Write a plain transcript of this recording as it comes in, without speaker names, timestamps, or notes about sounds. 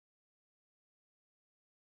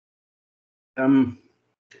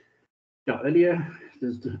Yeah, earlier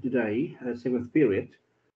today, 7th period,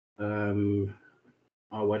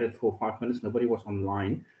 I waited for 5 minutes. Nobody was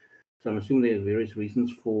online. So I'm assuming there are various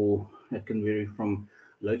reasons for that, can vary from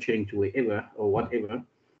load shedding to wherever or whatever,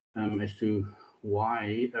 as to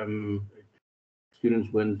why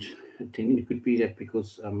students weren't attending. It could be that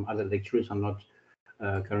because other lecturers are not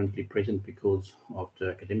currently present because of the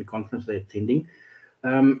academic conference they're attending.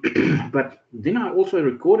 But then I also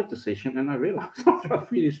recorded the session, and I realized after I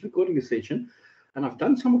finished recording the session, and I've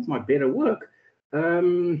done some of my better work,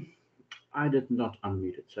 I did not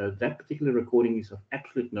unmute it. So that particular recording is of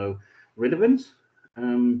absolute no relevance.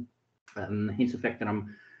 Hence the fact that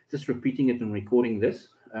I'm just repeating it and recording this.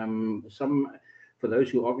 For those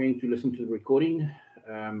who are going to listen to the recording,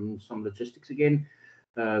 some logistics again.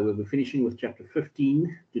 We'll be finishing with chapter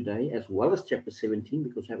 15 today, as well as chapter 17,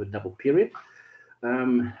 because we have a double period.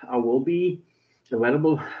 I will be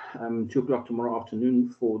available 2 o'clock tomorrow afternoon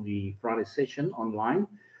for the Friday session online.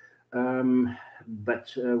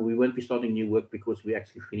 But we won't be starting new work because we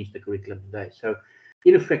actually finished the curriculum today. So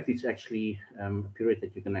in effect, it's actually a period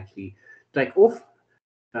that you can actually take off,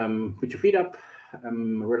 put your feet up,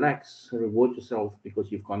 relax, reward yourself,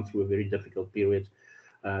 because you've gone through a very difficult period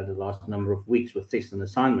the last number of weeks with tests and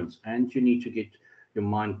assignments, and you need to get your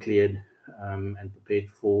mind cleared and prepared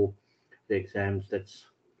for the exams. That's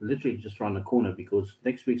literally just around the corner, because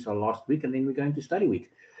next week's our last week, and then we're going to study week.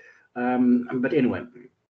 But anyway,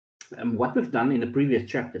 what we've done in the previous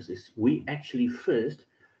chapters is we actually first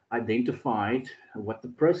identified what the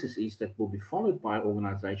process is that will be followed by an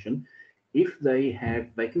organization if they have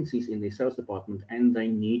vacancies in their sales department and they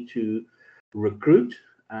need to recruit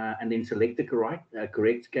and then select the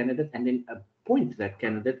correct candidate, and then appoint that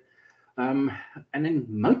candidate, and then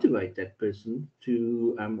motivate that person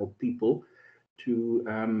to or people to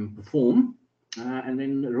perform, and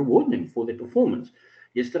then reward them for their performance.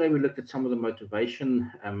 Yesterday we looked at some of the motivation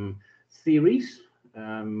theories.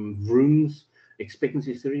 Vroom's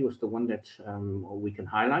expectancy theory was the one that we can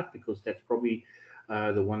highlight, because that's probably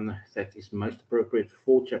the one that is most appropriate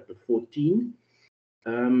for chapter 14.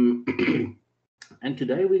 And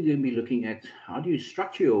today we're going to be looking at how do you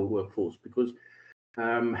structure your workforce, because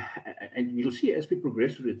and you'll see as we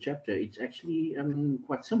progress through the chapter, it's actually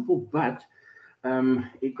quite simple, but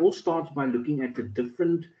it all starts by looking at the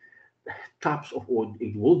different types of, or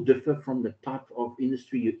it will differ from the type of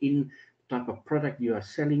industry you're in, the type of product you are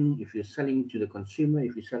selling, if you're selling to the consumer,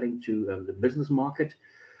 if you're selling to the business market.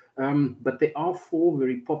 But there are 4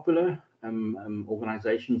 very popular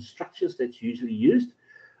organization structures that's usually used.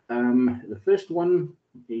 The first one,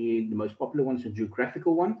 the most popular one, is a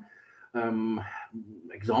geographical one.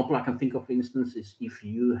 Example I can think of, for instance, is if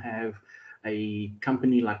you have a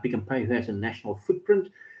company like Pick n Pay who has a national footprint,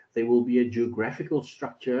 there will be a geographical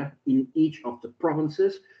structure in each of the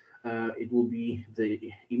provinces. It will be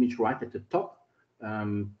the image right at the top,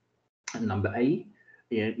 number A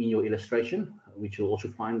in your illustration, which you'll also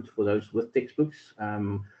find for those with textbooks,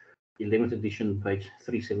 11th edition, page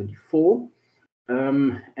 374.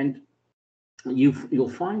 And you'll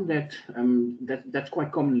find that that's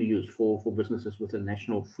quite commonly used for businesses with a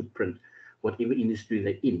national footprint, whatever industry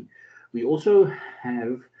they're in. We also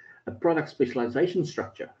have a product specialization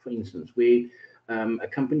structure, for instance, where a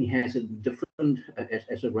company has a different,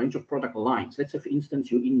 as a range of product lines. Let's say, for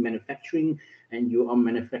instance, you're in manufacturing and you are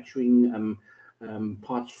manufacturing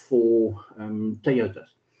parts for Toyotas,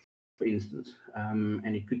 for instance,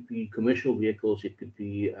 and it could be commercial vehicles, it could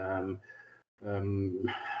be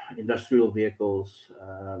industrial vehicles,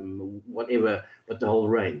 whatever, but the whole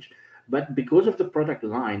range. But because of the product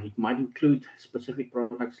line, it might include specific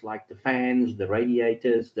products like the fans, the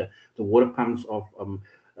radiators, the water pumps of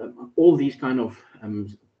all these kind of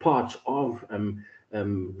parts of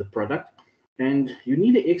the product. And you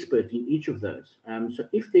need an expert in each of those. So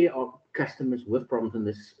if there are customers with problems, and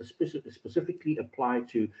this specifically apply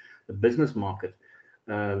to the business market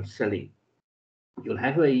selling, you'll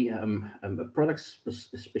have a product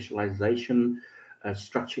specialization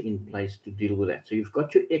structure in place to deal with that. So you've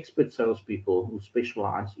got your expert salespeople who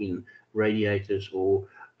specialize in radiators or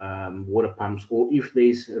water pumps, or if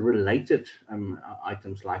there's related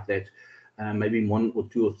items like that, maybe 1 or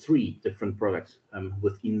 2 or 3 different products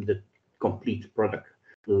within the complete product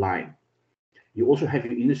line. You also have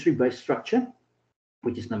your industry-based structure,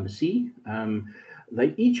 which is number C.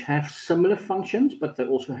 They each have similar functions, but they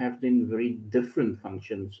also have then very different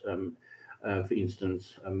functions. For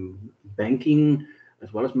instance, banking,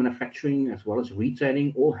 as well as manufacturing, as well as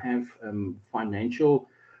retailing, all have financial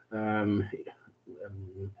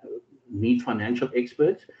need financial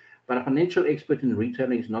experts. But a financial expert in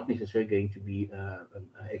retailing is not necessarily going to be an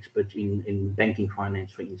expert in banking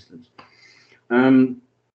finance, for instance. And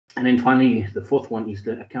then finally, the fourth one is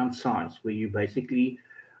the account size, where you basically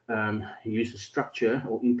use a structure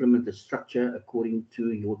or implement the structure according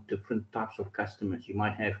to your different types of customers. You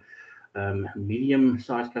might have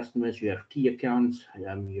medium-sized customers, you have key accounts,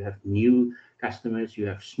 you have new customers, you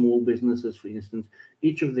have small businesses, for instance.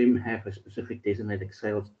 Each of them have a specific designated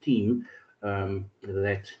sales team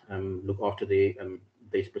that look after their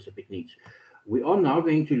specific needs. We are now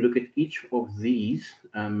going to look at each of these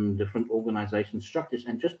different organization structures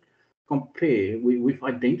and just compare. We've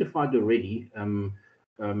identified already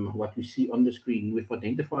what we see on the screen. We've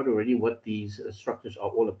identified already what these structures are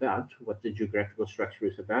all about, what the geographical structure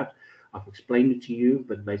is about. I've explained it to you,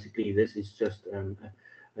 but basically this is just,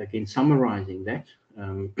 again, summarizing that.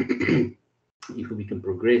 If we can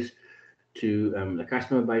progress to the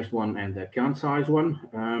customer-based one and the account size one.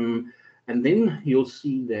 And then you'll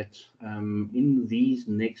see that in these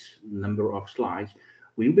next number of slides,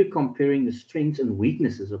 we'll be comparing the strengths and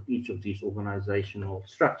weaknesses of each of these organizational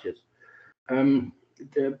structures.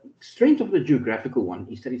 The strength of the geographical one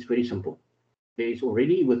is that it's very simple. There is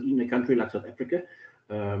already within a country like South Africa,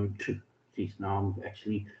 geez, now I'm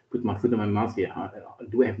actually put my foot in my mouth here.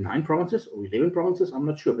 Do we have 9 provinces or 11 provinces? I'm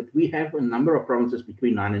not sure, but we have a number of provinces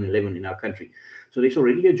between 9 and 11 in our country. So there's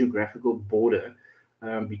already a geographical border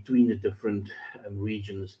between the different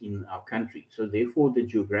regions in our country. So therefore, the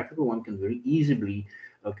geographical one can very easily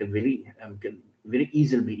be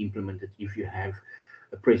implemented if you have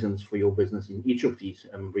a presence for your business in each of these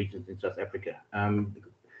regions in South Africa.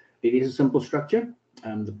 It is a simple structure.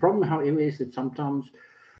 The problem, however, is that sometimes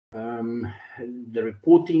the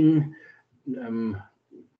reporting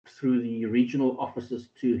through the regional offices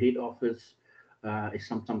to head office is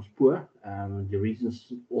sometimes poor. The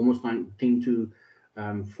regions almost tend to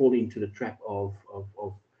fall into the trap of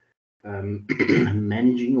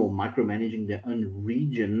managing or micromanaging their own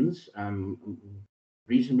regions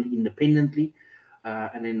reasonably independently.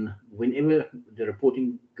 And then whenever the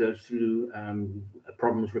reporting goes through, a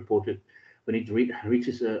problem is reported. When it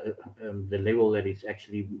reaches the level that it's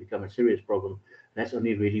actually become a serious problem, that's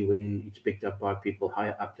only really when it's picked up by people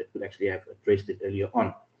higher up that could actually have addressed it earlier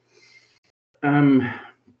on.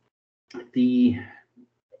 The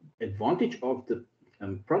advantage of the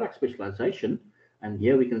product specialization, and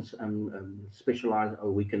here we can specialize,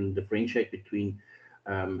 or we can differentiate between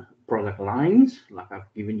product lines, like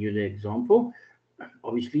I've given you the example.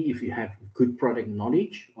 Obviously, if you have good product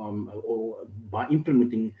knowledge, or by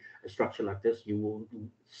implementing a structure like this, you will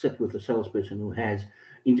sit with a salesperson who has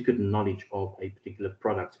intricate knowledge of a particular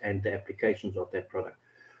product and the applications of that product.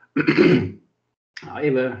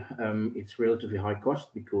 However, it's relatively high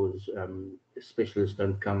cost because specialists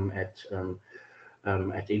don't come at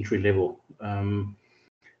entry level.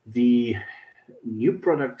 The new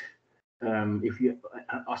product, if you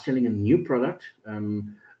are selling a new product,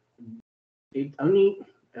 it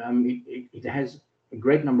has a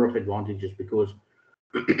great number of advantages because,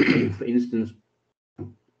 for instance,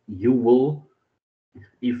 you will,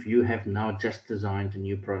 if you have now just designed a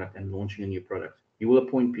new product and launching a new product, you will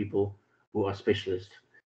appoint people who are specialists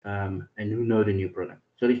and who know the new product.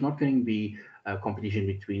 So there's not going to be a competition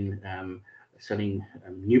between selling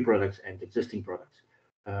new products and existing products,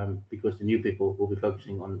 because the new people will be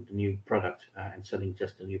focusing on the new product and selling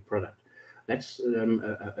just the new product. That's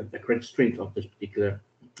a great strength of this particular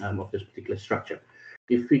structure.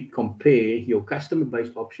 If we compare your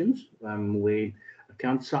customer-based options, where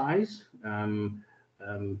account size and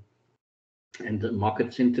the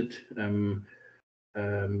market-centered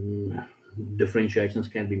differentiations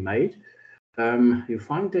can be made, you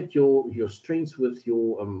find that your strengths with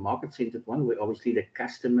your market-centered one, where obviously the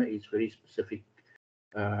customer is very specific,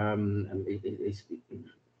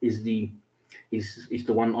 is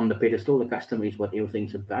the one on the pedestal. The customer is what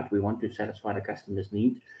everything's about. We want to satisfy the customer's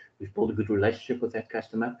needs. We've built a good relationship with that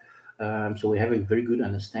customer. So we have a very good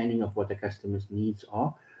understanding of what the customer's needs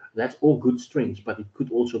are. That's all good strengths, but it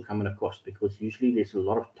could also come at a cost, because usually there's a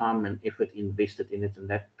lot of time and effort invested in it, and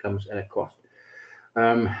that comes at a cost.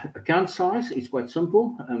 Account size is quite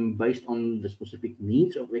simple, based on the specific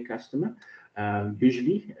needs of the customer,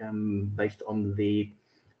 usually based on the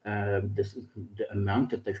amount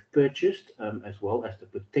that they've purchased, as well as the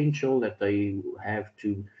potential that they have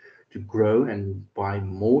to grow and buy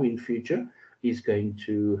more in future, is going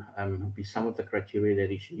to be some of the criteria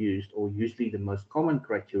that is used, or usually the most common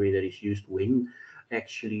criteria that is used when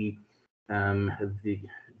actually the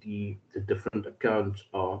different accounts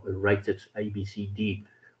are rated A, B, C, D,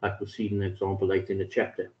 like we'll see in an example later in the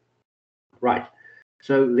chapter. Right.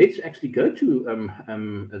 So let's actually go to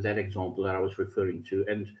that example that I was referring to.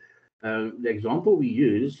 And the example we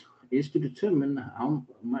use is to determine how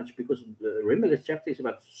much, because remember this chapter is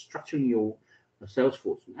about structuring your sales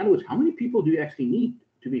force. In other words, how many people do you actually need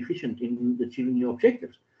to be efficient in achieving your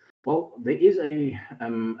objectives? Well, there is a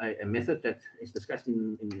method that is discussed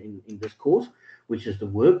in this course, which is the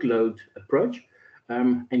workload approach.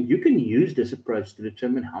 And you can use this approach to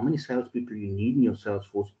determine how many salespeople you need in your sales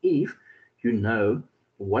force if you know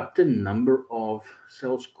what the number of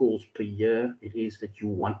sales calls per year it is that you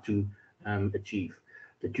want to achieve,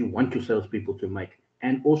 that you want your salespeople to make.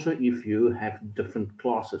 And also if you have different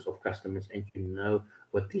classes of customers and you know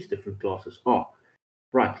what these different classes are.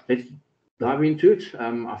 Right, let's dive into it.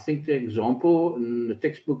 I think the example in the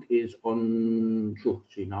textbook is on,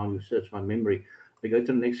 see, now you search my memory. We go to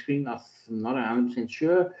the next screen. I'm not 100%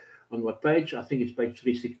 sure on what page. I think it's page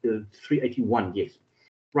 381, yes.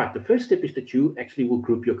 Right, the first step is that you actually will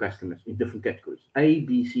group your customers in different categories. A,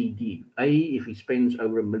 B, C, D. A, if he spends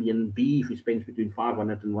over $1 million. B, if he spends between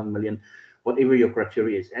 500 and 1 million, whatever your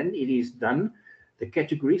criteria is. And it is done, the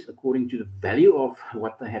categories, according to the value of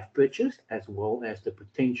what they have purchased, as well as the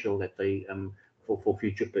potential that they, for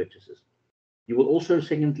future purchases. You will also,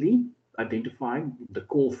 secondly, identify the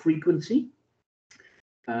call frequency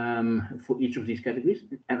for each of these categories.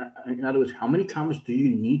 And in other words, how many times do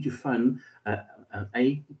you need to phone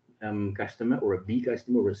a customer or a B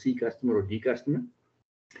customer or a C customer or a D customer?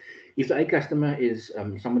 If the A customer is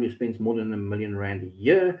somebody who spends more than R1 million a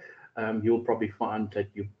year, you'll probably find that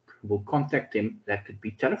you will contact them. That could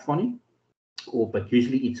be telephonic, but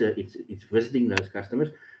usually it's visiting those customers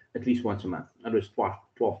at least once a month. In other words,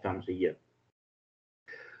 12 times a year.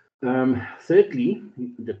 Thirdly,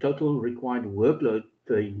 the total required workload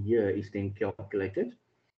per year is then calculated.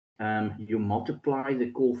 You multiply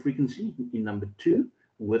the call frequency in number 2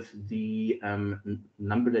 with the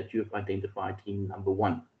number that you've identified in number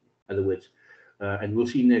 1. In other words, and we'll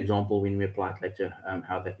see in the example when we apply it later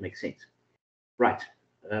how that makes sense. Right.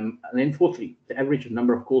 And then fourthly, the average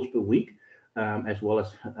number of calls per week, as well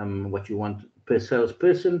as what you want per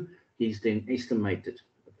salesperson, is then estimated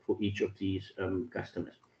for each of these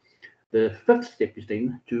customers. The fifth step is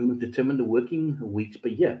then to determine the working weeks per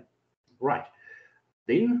year. Right.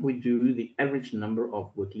 Then we do the average number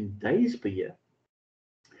of working days per year.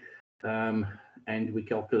 And we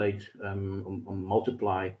calculate or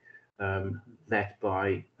multiply that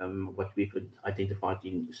by what we've identified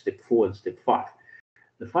in step 4 and step 5.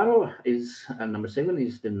 The final is number 7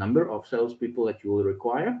 is the number of salespeople that you will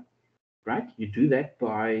require. Right. You do that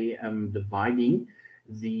by dividing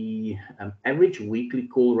the average weekly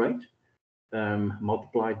call rate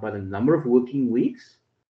multiplied by the number of working weeks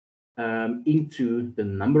into the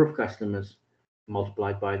number of customers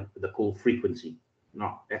multiplied by the call frequency.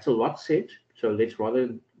 Now, that's a lot said, so let's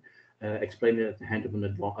rather explain it at the hand of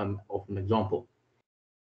an example.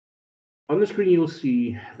 On the screen, you'll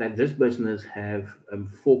see that this business have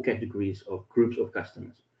 4 categories of groups of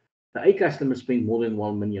customers. The A customer spends more than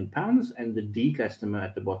 £1 million, and the D customer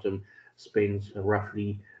at the bottom spends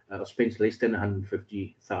spends less than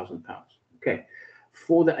 £150,000. Okay,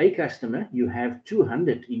 for the A customer, you have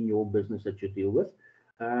 200 in your business that you deal with,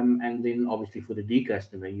 and then obviously for the D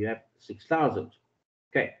customer, you have 6,000.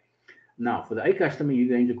 Okay, now for the A customer, you're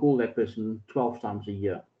going to call that person 12 times a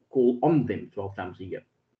year, call on them 12 times a year.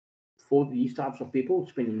 For these types of people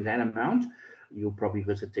spending that amount, you'll probably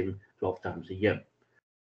visit them 12 times a year.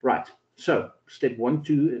 Right, so step 1,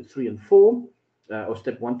 2, 3, and 4, or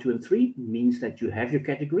step 1, 2, and 3 means that you have your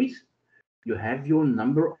categories, you have your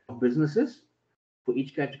number of businesses for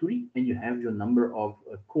each category, and you have your number of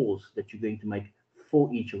calls that you're going to make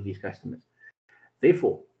for each of these customers.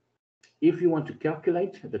 Therefore, if you want to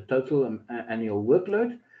calculate the total annual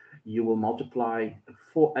workload, you will multiply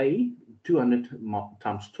for A, 200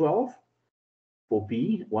 times 12, for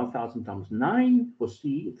B, 1,000 times 9, for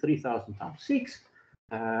C, 3,000 times 6,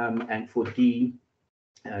 and for D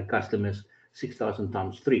customers, 6,000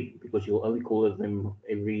 times 3, because you'll only call them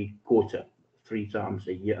every quarter, 3 times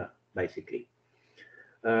a year, basically,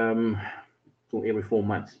 for every 4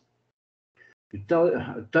 months. You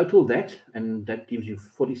total that, and that gives you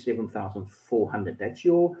 47,400. That's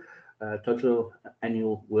your total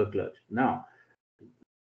annual workload. Now,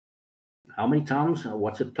 how many times?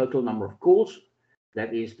 What's the total number of calls?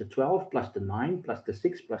 That is the 12 plus the 9 plus the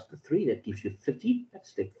 6 plus the 3. That gives you 30. That's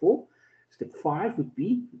step 4. Step 5 would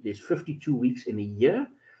be there's 52 weeks in a year.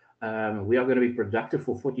 We are going to be productive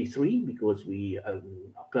for 43 because we are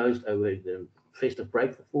closed over the festive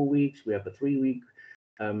break for 4 weeks. We have a 3-week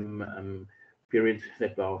period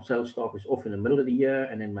that our sales staff is off in the middle of the year,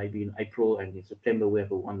 and then maybe in April and in September we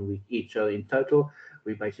have a 1 week each. So in total,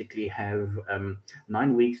 we basically have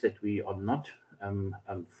 9 weeks that we are not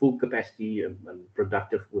full capacity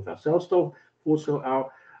productive with our sales staff. Also, our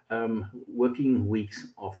working weeks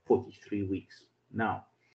are 43 weeks. Now,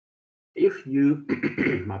 if you,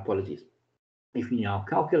 my apologies, if you now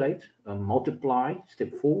calculate, multiply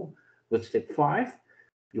step 4 with step 5,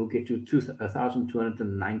 you'll get to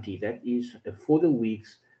 1,290. That is for the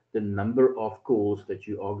weeks, the number of calls that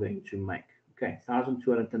you are going to make. Okay,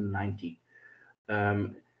 1,290.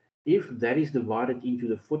 If that is divided into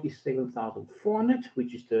the 47,400,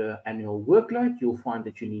 which is the annual workload, you'll find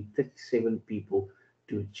that you need 37 people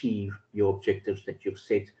to achieve your objectives that you've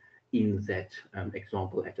set in that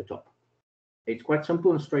example at the top. It's quite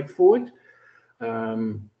simple and straightforward.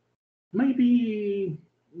 Maybe,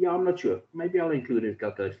 yeah, I'm not sure. Maybe I'll include a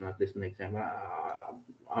calculation like this in the exam.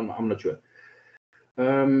 I'm not sure.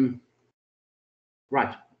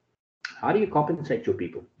 Right. How do you compensate your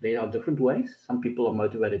people? There are different ways. Some people are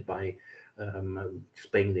motivated by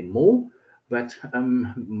paying them more, but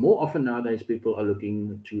more often nowadays, people are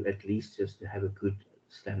looking to at least just to have a good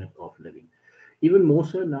standard of living. Even more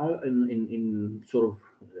so now in sort of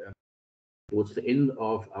towards the end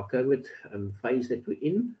of our COVID phase that we're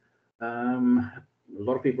in. A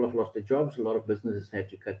lot of people have lost their jobs. A lot of businesses had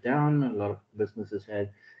to cut down. A lot of businesses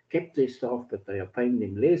had kept their staff, but they are paying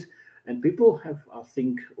them less. And people have, I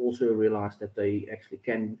think, also realized that they actually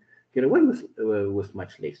can get away with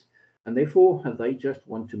much less. And therefore, they just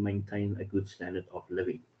want to maintain a good standard of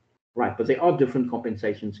living. Right, but there are different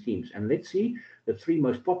compensation schemes. And let's see, the 3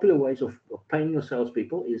 most popular ways of paying your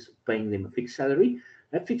salespeople is paying them a fixed salary.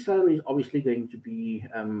 That fixed salary is obviously going to be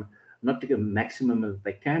not the maximum that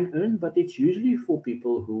they can earn, but it's usually for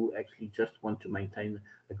people who actually just want to maintain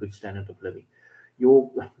a good standard of living. Your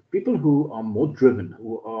people who are more driven,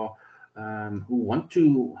 who want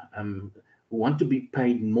to be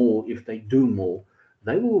paid more if they do more,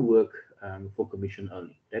 they will work for commission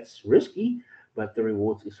only. That's risky, but the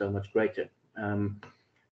rewards is so much greater.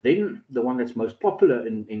 Then the one that's most popular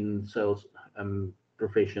in sales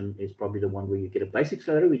profession is probably the one where you get a basic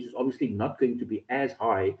salary, which is obviously not going to be as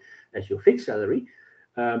high as your fixed salary,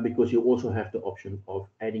 because you also have the option of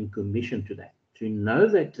adding commission to that. To know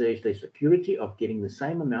that there's the security of getting the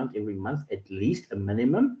same amount every month, at least a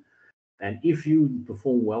minimum. And if you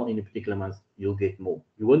perform well in a particular month, you'll get more.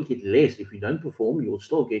 You won't get less if you don't perform. You'll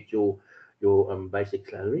still get your basic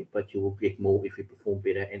salary, but you will get more if you perform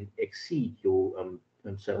better and exceed your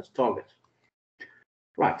sales targets.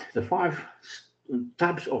 Right, the 5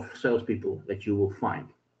 types of salespeople that you will find.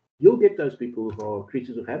 You'll get those people who are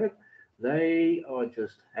creatures of habit. They are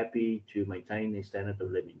just happy to maintain their standard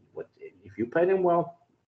of living. If you pay them well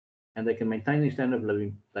and they can maintain their standard of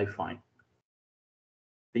living, they're fine.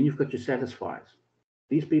 Then you've got your satisfiers.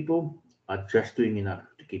 These people are just doing enough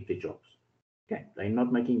to keep their jobs. Okay, they're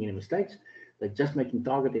not making any mistakes. They're just making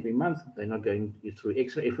target every month. They're not going through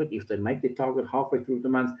extra effort. If they make their target halfway through the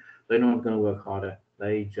month, they're not going to work harder.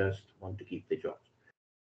 They just want to keep their jobs.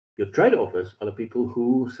 Your trade-offers are the people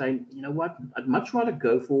who say, you know what, I'd much rather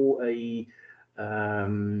go for a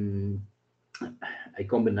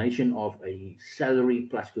combination of a salary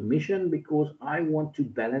plus commission because I want to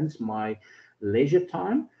balance my leisure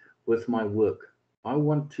time with my work. I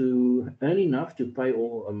want to earn enough to pay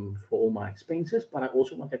all for all my expenses, but I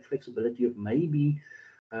also want that flexibility of maybe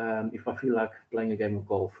if I feel like playing a game of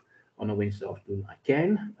golf on a Wednesday afternoon, I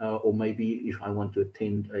can, or maybe if I want to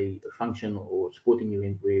attend a function or sporting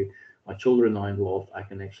event where my children are involved, I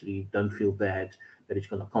can actually don't feel bad that it's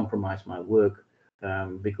going to compromise my work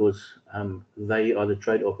because they are the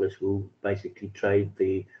trade-offers who basically trade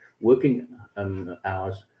the working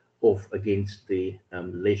hours off against the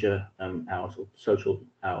leisure hours or social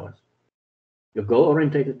hours. Your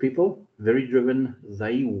goal-orientated people, very driven,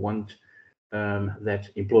 they want that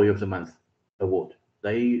Employee of the Month award.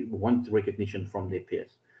 They want recognition from their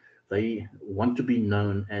peers. They want to be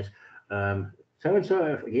known as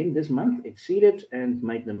so-and-so, again, this month exceeded and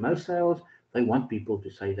made the most sales. They want people to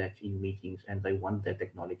say that in meetings and they want that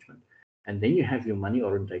acknowledgement. And then you have your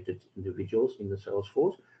money-orientated individuals in the sales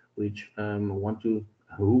force, which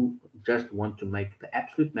who just want to make the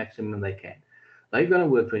absolute maximum they can. They're going to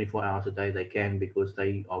work 24 hours a day they can because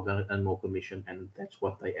they are going to earn more commission, and that's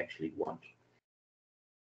what they actually want.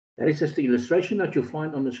 That is just the illustration that you'll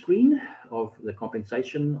find on the screen of the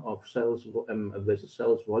compensation of sales versus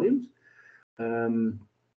sales volumes.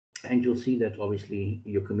 And you'll see that obviously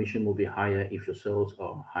your commission will be higher if your sales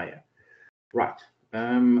are higher. Right.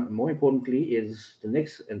 More importantly is the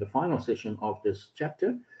next and the final session of this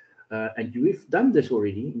chapter. and you've done this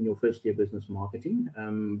already in your first year business marketing,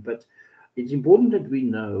 but it's important that we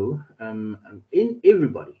know in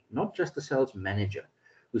everybody, not just the sales manager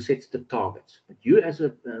who sets the targets, but you as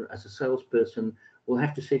a salesperson will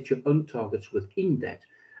have to set your own targets within that.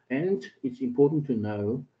 And it's important to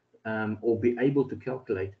know or be able to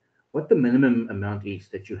calculate what the minimum amount is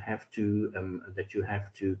that you have to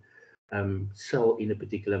sell in a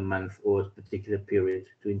particular month or a particular period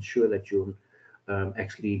to ensure that you're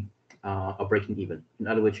actually are breaking even. In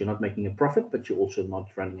other words, you're not making a profit, but you're also not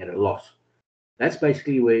running at a loss. That's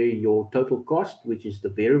basically where your total cost, which is the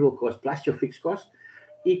variable cost plus your fixed cost,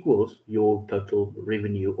 equals your total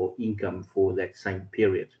revenue or income for that same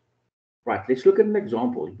period. Right, let's look at an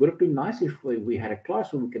example. It would have been nice if we had a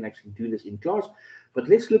class where we can actually do this in class, but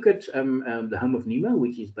let's look at the Home of Nemo,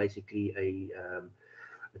 which is basically a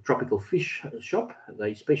tropical fish shop.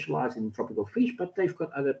 They specialize in tropical fish, but they've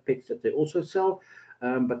got other pets that they also sell,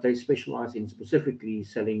 but they specialize in specifically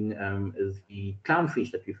selling the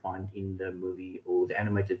clownfish that you find in the movie or the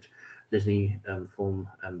animated Disney film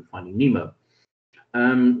Finding Nemo.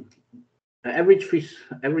 Average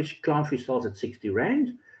clownfish sells at 60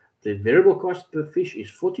 Rand. The variable cost per fish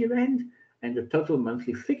is 40 Rand, and the total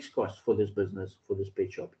monthly fixed cost for this business, for this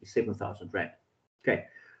pet shop, is 7,000 Rand. Okay,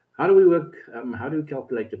 how do we work? How do we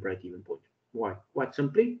calculate the break-even point? Why? Quite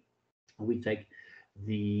simply, we take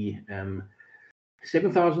the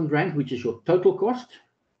 7,000 Rand, which is your total cost,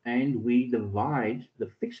 and we divide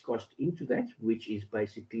the fixed cost into that, which is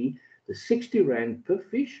basically the 60 Rand per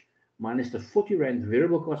fish minus the 40 Rand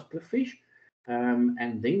variable cost per fish.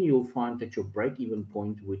 And then you'll find that your break-even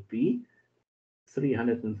point would be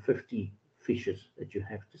 350 fishes that you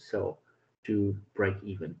have to sell to break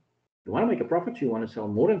even. You want to make a profit, you want to sell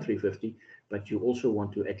more than 350, but you also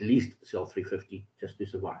want to at least sell 350 just to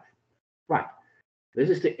survive. Right. This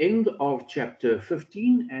is the end of chapter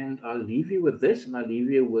 15, and I'll leave you with this, and I'll leave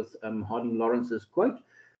you with Harding Lawrence's quote,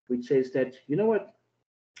 which says that, you know what,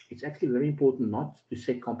 it's actually very important not to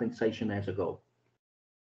set compensation as a goal,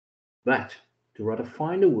 but to rather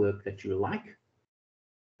find a work that you like,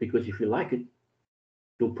 because if you like it,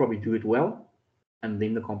 you'll probably do it well, and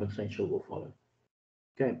then the compensation will follow.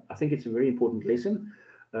 Okay, I think it's a very important lesson,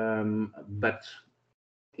 but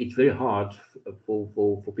it's very hard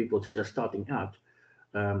for people just starting out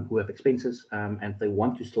who have expenses and they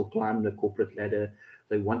want to still climb the corporate ladder.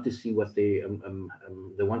 They want to see what they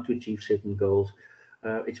want to achieve certain goals.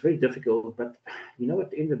 It's very difficult, but you know, at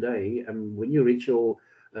the end of the day, when you reach your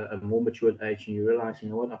a more matured age and you realize, you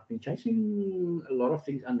know what, I've been chasing a lot of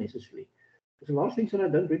things unnecessarily. There's a lot of things that I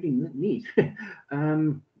don't really need.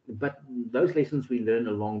 But those lessons we learn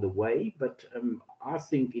along the way. But I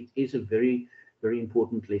think it is a very, very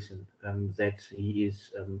important lesson that he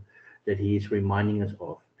is reminding us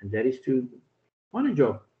of, and that is to find a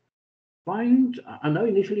job. I know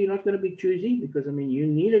initially you're not going to be choosy, because I mean, you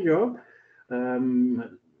need a job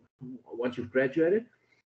once you've graduated,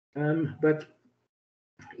 but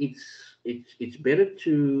it's better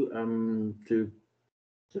to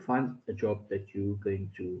find a job that you're going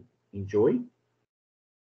to enjoy,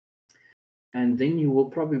 and then you will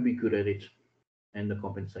probably be good at it, and the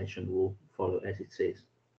compensation will follow as it says.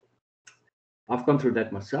 I've gone through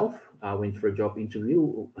that myself. I went for a job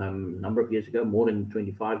interview a number of years ago, more than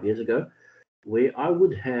 25 years ago, where I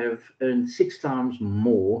would have earned 6 times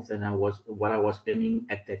more than what I was earning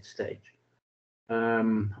at that stage.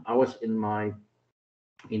 I was in my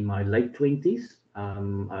late 20s.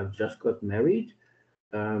 I just got married.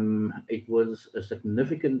 It was a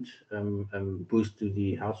significant boost to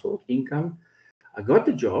the household income. I got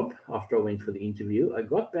the job after I went for the interview. I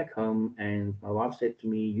got back home, and my wife said to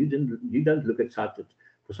me, "You don't look excited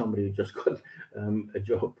for somebody who just got a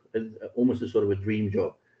job, almost a sort of a dream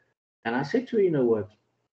job." And I said to her, "You know what?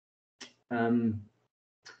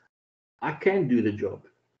 I can do the job.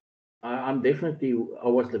 I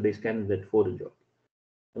was the best candidate for the job,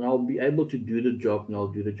 and I'll be able to do the job, and I'll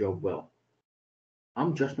do the job well.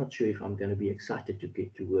 I'm just not sure if I'm going to be excited to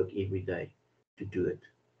get to work every day to do it."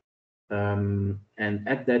 And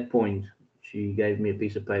at that point, she gave me a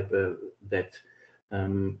piece of paper that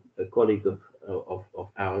a colleague of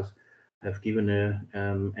ours have given her,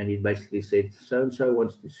 and it basically said, "So and so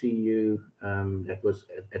wants to see you." That was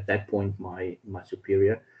at that point my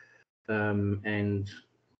superior, and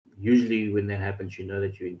usually when that happens, you know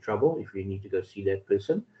that you're in trouble if you need to go see that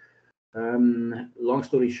person. Long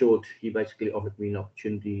story short, he basically offered me an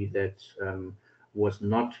opportunity that was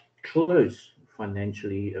not close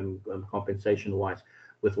financially, compensation wise,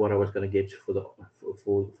 with what I was going to get for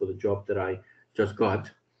the job that I just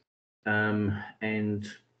got. And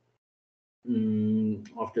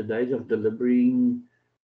after days of deliberating,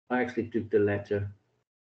 I actually took the latter.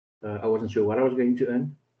 I wasn't sure what I was going to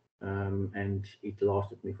earn, and it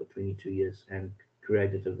lasted me for 22 years and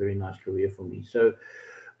created a very nice career for me. So,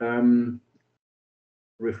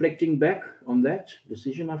 reflecting back on that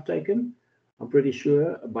decision I've taken, I'm pretty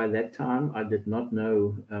sure by that time I did not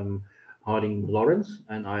know Harding Lawrence,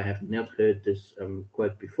 and I have not heard this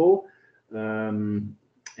quote before.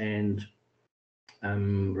 And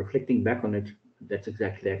reflecting back on it, that's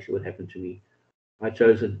exactly actually what happened to me. I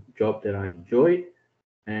chose a job that I enjoyed,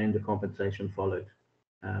 and the compensation followed.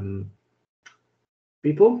 Um,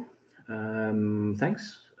 People,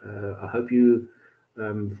 thanks. I hope you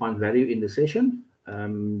find value in the session.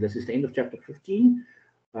 This is the end of chapter 15.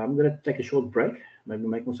 I'm going to take a short break, maybe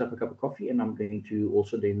make myself a cup of coffee, and I'm going to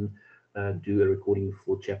also then do a recording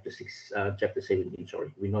for chapter 17.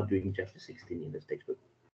 Sorry, we're not doing chapter 16 in this textbook.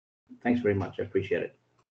 Thanks very much. I appreciate it.